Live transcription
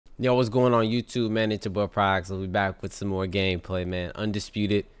Yo, what's going on YouTube, man? It's your boy Pryoxis. We'll be back with some more gameplay, man.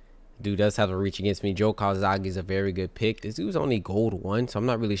 Undisputed. Dude does have a reach against me. Joe Kawasaki is a very good pick. This dude's only gold 1, so I'm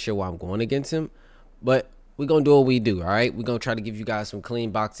not really sure why I'm going against him. But we're going to do what we do, all right? We're going to try to give you guys some clean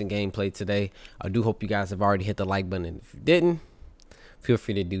boxing gameplay today. I do hope you guys have already hit the like button. And if you didn't, feel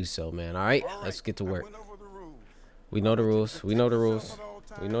free to do so, man, all right? Let's get to work. We know the rules. We know the rules.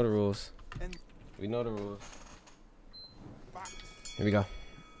 We know the rules. We know the rules. Here we go.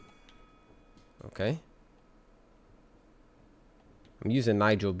 Okay. I'm using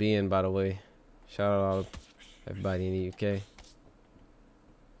Nigel Bean, by the way. Shout out everybody in the UK.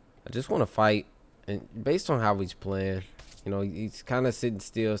 I just want to fight, and based on how he's playing, you know, he's kind of sitting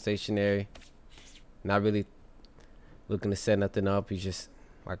still, stationary, not really looking to set nothing up. He's just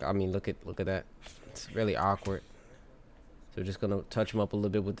like, I mean, look at that. It's really awkward. So just gonna touch him up a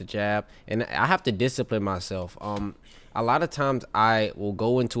little bit with the jab, and I have to discipline myself. A lot of times I will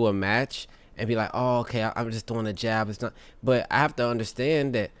go into a match and be like, oh, okay, I'm just throwing a jab. It's not, but I have to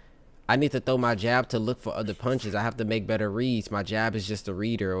understand that I need to throw my jab to look for other punches. I have to make better reads. My jab is just a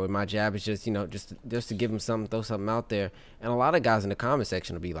reader, or my jab is just, you know, just to give him something, throw something out there. And a lot of guys in the comment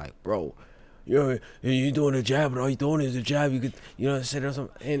section will be like, bro, you doing a jab, and all you doing is a jab. You could, you know, say or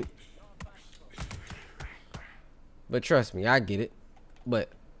something. And but trust me, I get it. But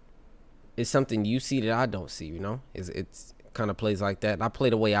it's something you see that I don't see, you know? It's kind of plays like that. And I play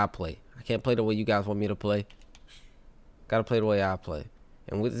the way I play. I can't play the way you guys want me to play. Gotta play the way I play.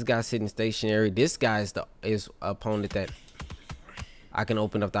 And with this guy sitting stationary, this guy is the opponent that I can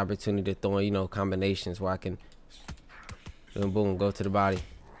open up the opportunity to throw in, you know, combinations where I can boom, boom, go to the body.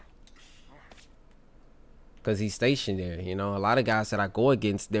 Because he's stationary, you know. A lot of guys that I go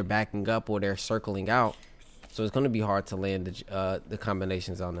against, they're backing up or they're circling out. So it's going to be hard to land the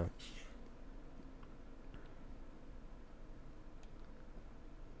combinations on them.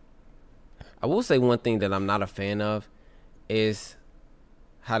 I will say one thing that I'm not a fan of is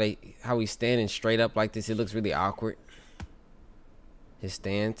how he's standing straight up like this. It looks really awkward. His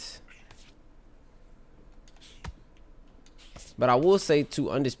stance. But I will say to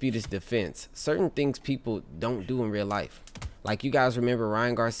Undisputed's defense, certain things people don't do in real life. Like, you guys remember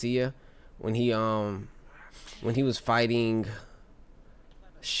Ryan Garcia when he was fighting,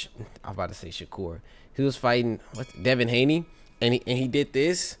 I'm about to say Shakur. He was fighting Devin Haney, and he did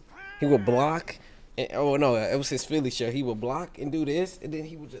this. He would block, and, oh no, it was his Philly shirt. He would block and do this, and then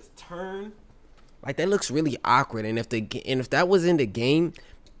he would just turn. Like, that looks really awkward. And if that was in the game,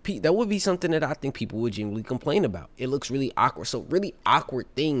 that would be something that I think people would genuinely complain about. It looks really awkward. So really awkward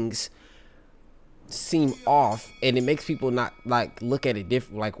things seem off, and it makes people not like look at it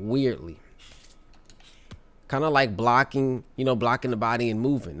different, like weirdly. Kind of like blocking, you know, blocking the body and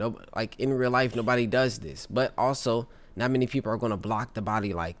moving. No, like in real life, nobody does this. But also, not many people are going to block the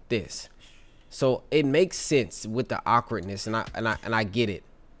body like this. So it makes sense with the awkwardness, and I get it.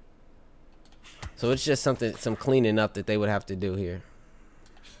 So it's just some cleaning up that they would have to do here.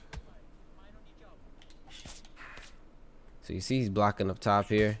 So you see he's blocking up top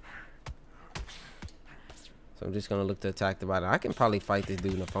here. So I'm just going to look to attack the body. I can probably fight this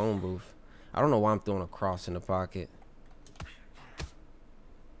dude in the phone booth. I don't know why I'm throwing a cross in the pocket.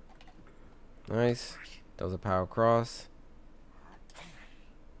 Nice. That was a power cross.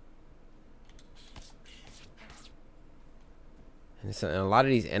 And a lot of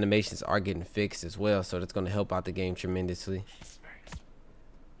these animations are getting fixed as well, so that's going to help out the game tremendously.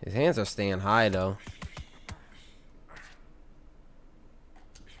 His hands are staying high, though.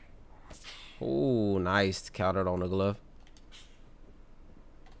 Ooh, nice. Countered on the glove.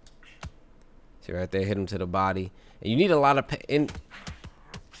 See right there, hit him to the body. And you need a lot of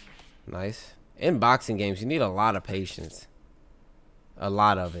nice. In boxing games, you need a lot of patience. A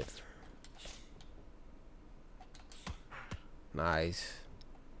lot of it. Nice.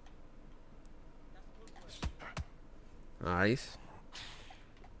 Nice.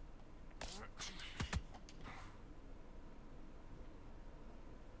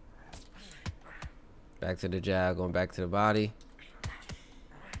 Back to the jab, going back to the body.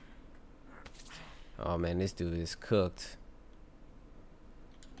 Oh man, this dude is cooked.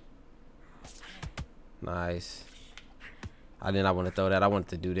 Nice. I did not want to throw that. I wanted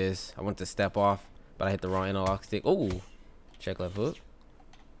to do this. I wanted to step off, but I hit the wrong analog stick. Oh, check left hook.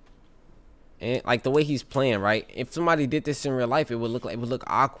 And like the way he's playing, right? If somebody did this in real life, it would look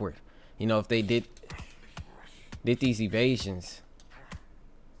awkward. You know, if they did these evasions,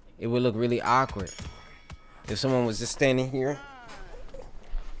 it would look really awkward. If someone was just standing here,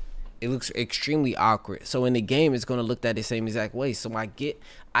 it looks extremely awkward. So in the game, it's going to look that the same exact way. So I get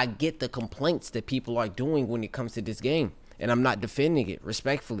the complaints that people are doing when it comes to this game. and I'm not defending it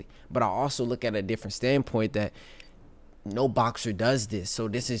respectfully, but I also look at a different standpoint that no boxer does this, so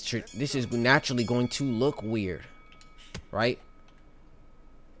this is naturally going to look weird, right?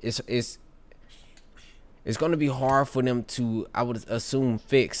 It's going to be hard for them to, I would assume,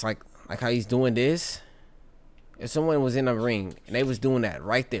 fix like how he's doing this. If someone was in a ring and they was doing that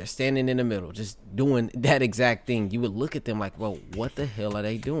right there, standing in the middle, just doing that exact thing, you would look at them like, well, what the hell are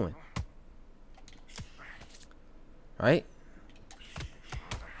they doing? Right?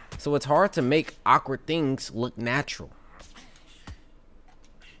 So it's hard to make awkward things look natural.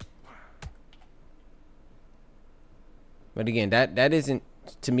 But again, that isn't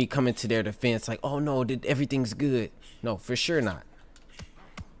to me coming to their defense like, oh no, everything's good. No, for sure not.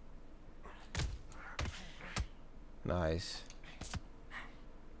 Nice.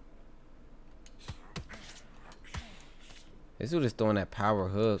 This dude is throwing that power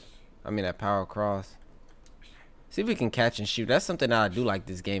hook. I mean that power cross. See if we can catch and shoot. That's something that I do like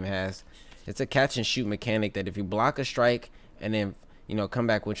this game has. It's a catch and shoot mechanic that if you block a strike and then, you know, come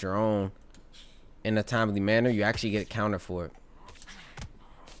back with your own in a timely manner, you actually get a counter for it.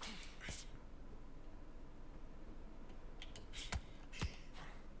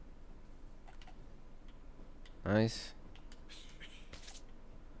 Nice.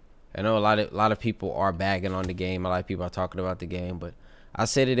 I know a lot of people are bagging on the game. A lot of people are talking about the game, but I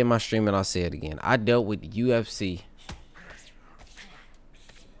said it in my stream and I'll say it again. I dealt with UFC.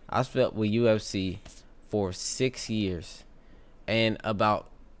 I dealt with UFC for 6 years, and about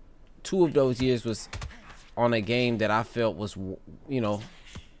 2 of those years was on a game that I felt was, you know,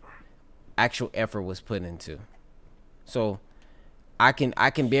 actual effort was put into. So I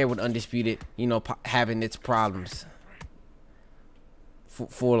can bear with Undisputed, you know, having its problems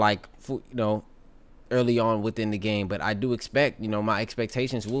for you know, early on within the game, but I do expect, you know, my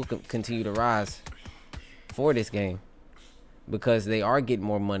expectations will continue to rise for this game because they are getting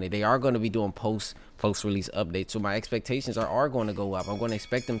more money. They are going to be doing post release updates, so my expectations are going to go up. I'm going to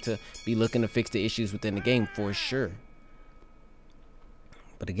expect them to be looking to fix the issues within the game for sure.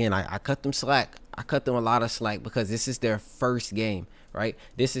 But again, I cut them slack. I cut them a lot of slack because this is their first game, right?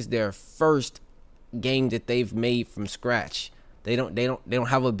 This is their first game that they've made from scratch. They don't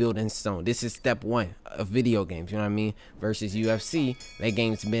have a built in stone. This is step 1 of video games, you know what I mean? Versus UFC, that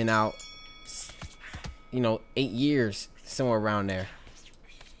game's been out, you know, 8 years, somewhere around there.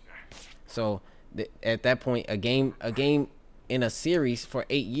 So at that point, a game in a series for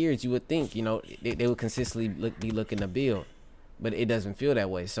 8 years, you would think, you know, they would consistently be looking to build, but it doesn't feel that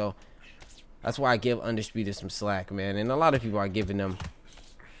way. So that's why I give Undisputed some slack, man. And a lot of people are giving them,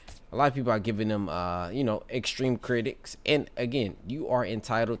 you know, extreme critics. And again, you are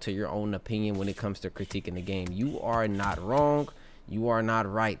entitled to your own opinion when it comes to critiquing the game. You are not wrong. You are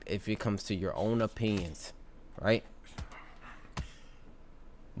not right if it comes to your own opinions, right?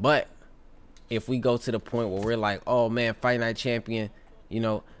 But if we go to the point where we're like, oh man, Fight Night Champion, you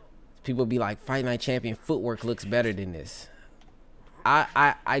know, people be like, Fight Night Champion footwork looks better than this.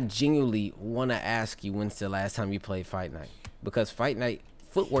 I genuinely want to ask you, when's the last time you played Fight Night? Because Fight Night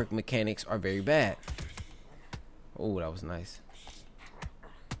footwork mechanics are very bad. Oh, that was nice.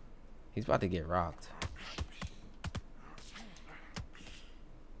 He's about to get rocked.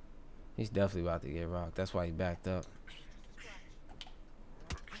 He's definitely about to get rocked. That's why he backed up.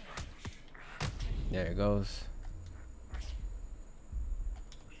 There it goes.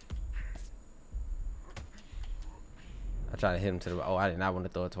 I tried to hit him to the, oh, I did not want to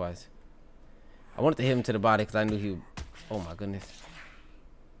throw it twice. I wanted to hit him to the body because I knew he, oh my goodness.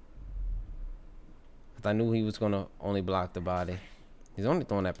 Because I knew he was going to only block the body. He's only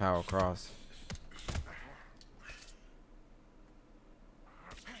throwing that power cross.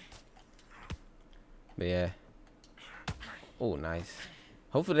 But yeah. Oh, nice.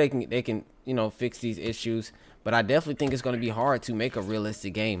 Hopefully they can, you know, fix these issues. But I definitely think it's going to be hard to make a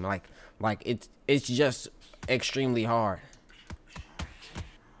realistic game. Like it's just extremely hard.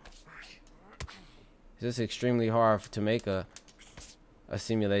 It's just extremely hard to make a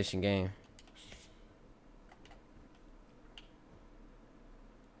simulation game.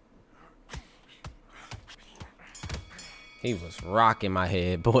 He was rocking my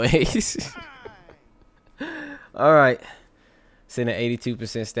head, boys. All right. Sitting at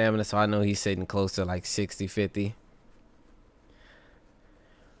 82% stamina, so I know he's sitting close to like 60, 50.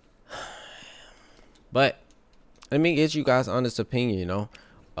 But let me get you guys' honest opinion, you know,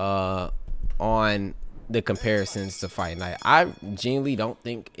 on the comparisons to Fight Night. I genuinely don't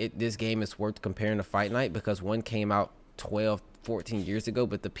think this game is worth comparing to Fight Night because one came out 12, 14 years ago,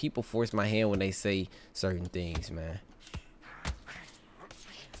 but the people force my hand when they say certain things, man.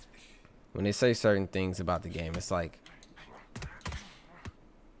 When they say certain things about the game, it's like,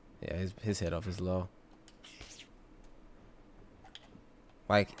 Yeah, his head off is low.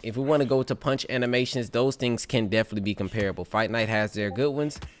 Like, if we want to go to punch animations, those things can definitely be comparable. Fight Night has their good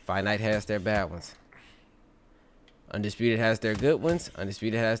ones. Fight Night has their bad ones. Undisputed has their good ones.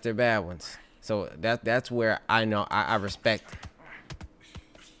 Undisputed has their bad ones. So that's where I know I respect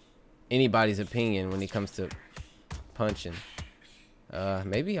anybody's opinion when it comes to punching.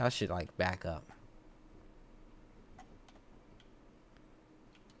 Maybe I should like back up.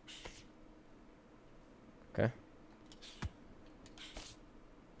 Okay.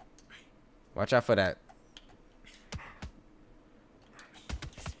 Watch out for that.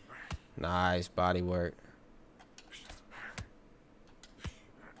 Nice body work.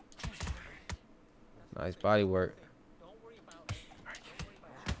 Nice body work.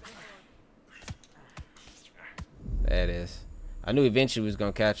 There it is. I knew eventually we was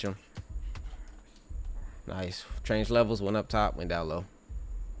gonna catch him. Nice. Change levels, went up top, went down low.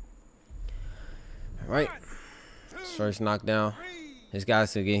 All right. First knockdown. This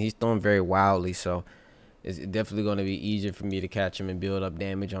guy's, again, he's throwing very wildly, so it's definitely going to be easier for me to catch him and build up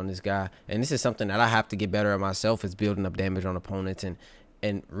damage on this guy. And this is something that I have to get better at myself, is building up damage on opponents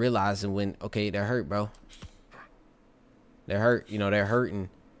and realizing when, okay, they're hurt, bro. They're hurt. You know, they're hurting.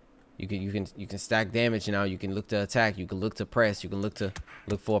 You can stack damage now. You can look to attack. You can look to press. You can look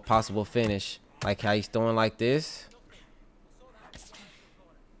for a possible finish. Like how he's throwing like this.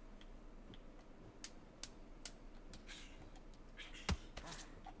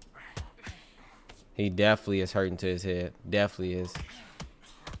 He definitely is hurting to his head. Definitely is.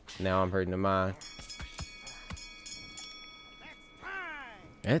 Now I'm hurting to mine.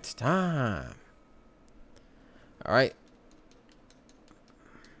 It's time. All right.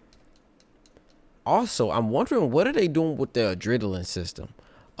 Also, I'm wondering, what are they doing with the adrenaline system?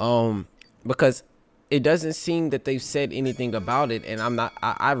 Because it doesn't seem that they've said anything about it, and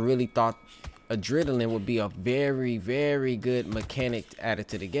I really thought adrenaline would be a very, very good mechanic added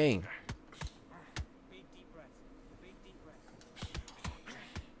to the game.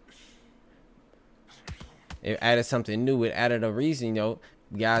 It added something new. It added a reason, you know,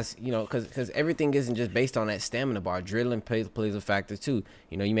 guys, you know, because everything isn't just based on that stamina bar. Adrenaline plays a factor too.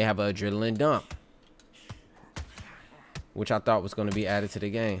 You know, you may have an adrenaline dump, which I thought was going to be added to the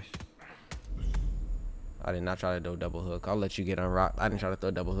game. I did not try to do a double hook. I'll let you get unrocked. I didn't try to throw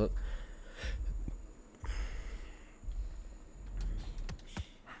a double hook.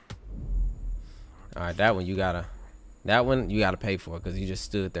 All right, that one you gotta pay for, because you just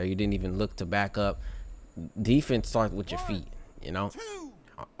stood there. You didn't even look to back up. Defense starts with your feet, you know.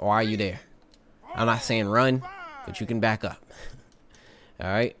 Or are you there? I'm not saying run, but you can back up. All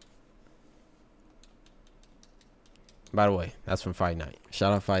right. By the way, that's from Fight Night.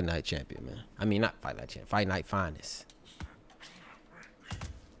 Shout out Fight Night champion, man. I mean, not Fight Night champion, Fight Night finest.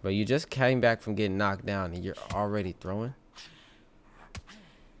 But you just came back from getting knocked down and you're already throwing.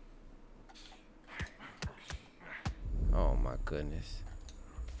 Oh my goodness.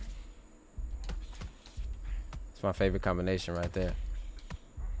 It's my favorite combination right there.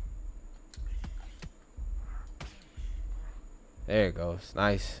 There it goes.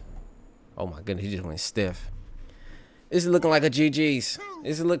 Nice. Oh my goodness, he just went stiff. This is looking like a GG's.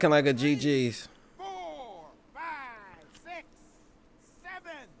 This is looking like a GG's. 4, 5, 6,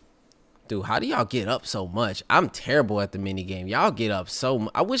 7. Dude, how do y'all get up so much? I'm terrible at the mini game. Y'all get up so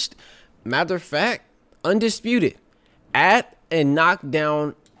much. I wish, matter of fact, Undisputed, add and knock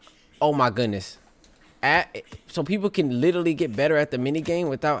down. Oh my goodness. So people can literally get better at the mini game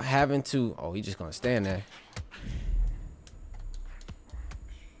without having to. Oh, he's just gonna stand there.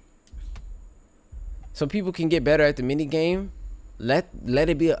 So people can get better at the mini game. Let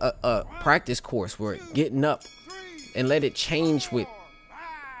it be a practice course where getting up, and let it change with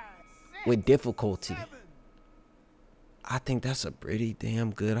difficulty. I think that's a pretty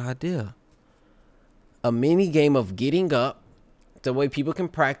damn good idea. A mini game of getting up, the way people can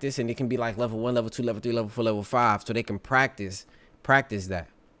practice, and it can be like level 1, level 2, level 3, level 4, level 5, so they can practice that.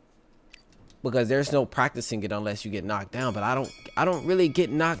 Because there's no practicing it unless you get knocked down. But I don't really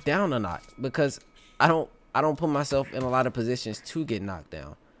get knocked down or not, because I don't put myself in a lot of positions to get knocked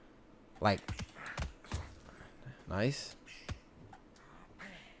down. Like, nice.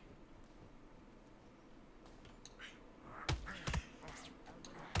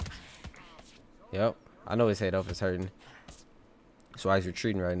 Yep, I know his head off is hurting. That's why he's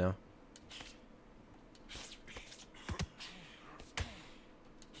retreating right now.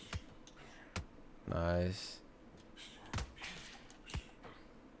 Nice.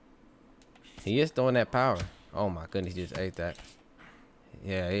 He is throwing that power. Oh my goodness, he just ate that.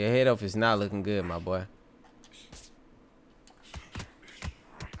 Yeah, your head off is not looking good, my boy.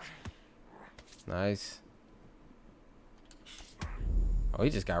 Nice. Oh, he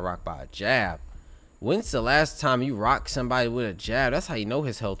just got rocked by a jab. When's the last time you rocked somebody with a jab? That's how you know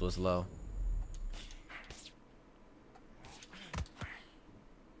his health was low.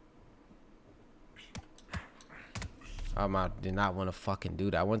 I did not want to fucking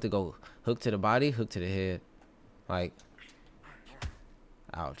do that. I wanted to go hook to the body, hook to the head. Like,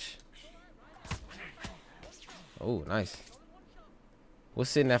 ouch. Oh, nice. We'll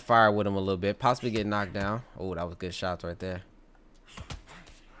sit in that fire with him a little bit. Possibly get knocked down. Oh, that was good shots right there.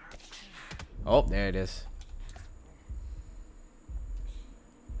 Oh, there it is.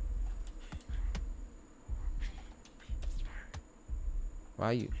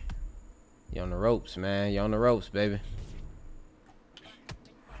 Why you on the ropes, man? You on the ropes, baby.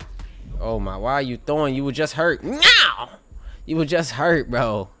 Oh my, why are you throwing? You were just hurt. Now you were just hurt,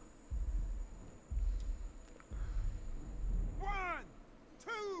 bro. 1,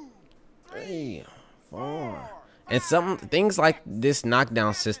 2, 3, 4. And some things like this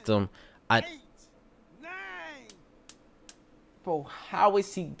knockdown system, 8, 9. bro, how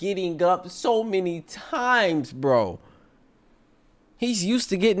is he getting up so many times, bro? He's used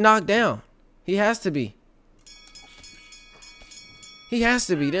to getting knocked down. He has to be. He has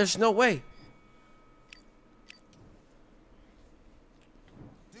to be. There's no way.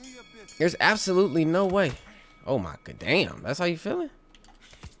 There's absolutely no way. Oh my god, damn. That's how you feeling?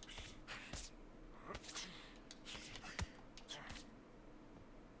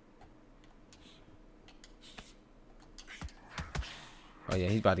 Oh yeah,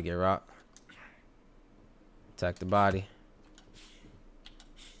 he's about to get rocked. Attack the body.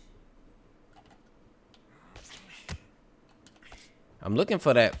 I'm looking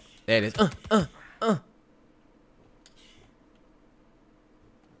for that. There it is.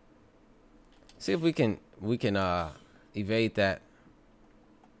 See if we can evade that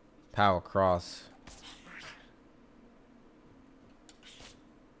power cross.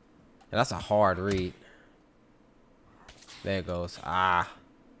 And that's a hard read. There it goes. Ah.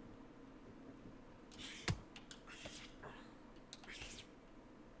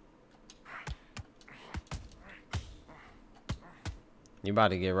 You about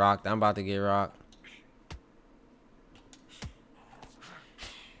to get rocked. I'm about to get rocked.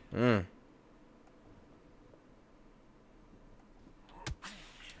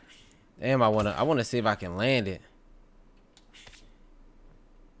 Damn, I wanna see if I can land it.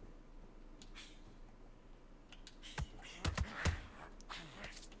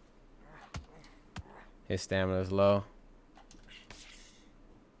 His stamina is low.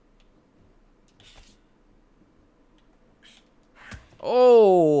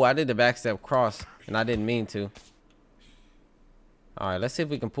 Oh, I did the backstep cross, and I didn't mean to. All right, let's see if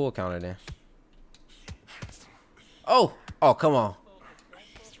we can pull a counter then. Oh, come on.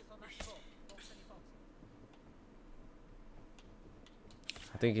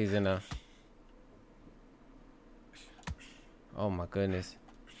 I think he's in a... Oh my goodness.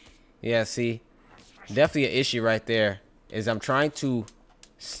 Yeah, see, definitely an issue right there is I'm trying to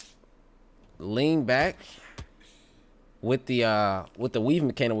lean back with the weave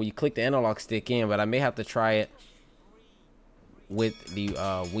mechanic where you click the analog stick in, but I may have to try it with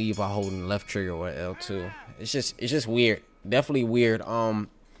the weave while holding the left trigger or L2. It's just weird. Definitely weird.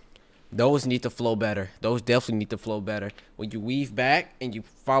 Those need to flow better. Those definitely need to flow better. When you weave back and you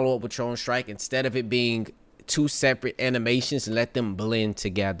follow up with your own strike, instead of it being two separate animations, and let them blend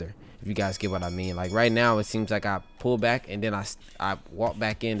together. If you guys get what I mean. Like right now, it seems like I pull back and then I walk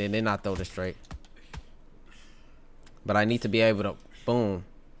back in and then I throw the straight. But I need to be able to boom.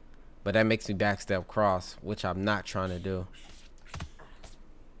 But that makes me backstep cross, which I'm not trying to do.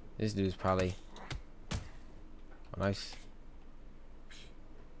 This dude's probably nice.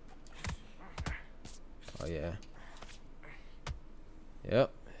 Oh yeah.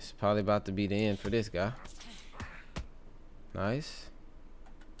 Yep. It's probably about to be the end for this guy. Nice.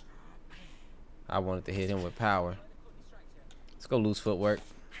 I wanted to hit him with power. Let's go loose footwork.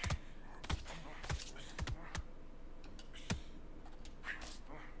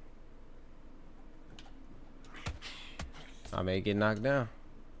 I may get knocked down.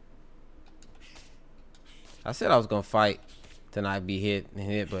 I said I was gonna fight to not be hit,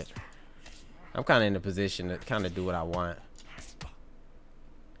 but I'm kind of in a position to kind of do what I want.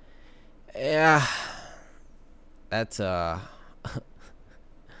 Yeah, that's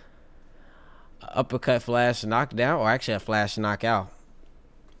uppercut flash knockdown, or actually a flash knockout.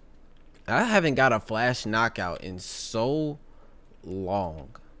 I haven't got a flash knockout in so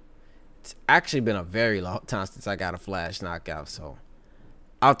long. It's actually been a very long time since I got a flash knockout, so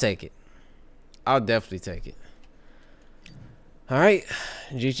I'll take it. I'll definitely take it. All right,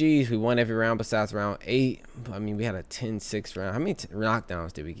 GG's. We won every round besides round 8. I mean, we had a 10-6 round. How many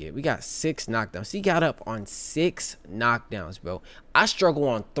knockdowns did we get? We got 6 knockdowns. He got up on 6 knockdowns, bro. I struggle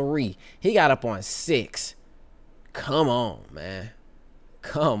on 3. He got up on 6. Come on, man.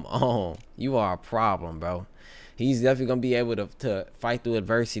 Come on. You are a problem, bro. He's definitely going to be able to fight through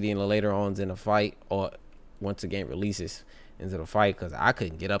adversity in the later ons in the fight, or once the game releases into the fight, because I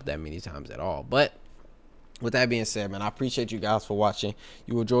couldn't get up that many times at all. But with that being said, man, I appreciate you guys for watching.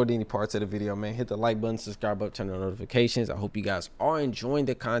 You enjoyed any parts of the video, man, hit the like button, subscribe button, turn on notifications. I hope you guys are enjoying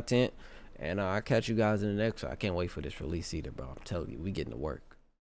the content, and I'll catch you guys in the next one. I can't wait for this release either, bro. I'm telling you, we getting to work.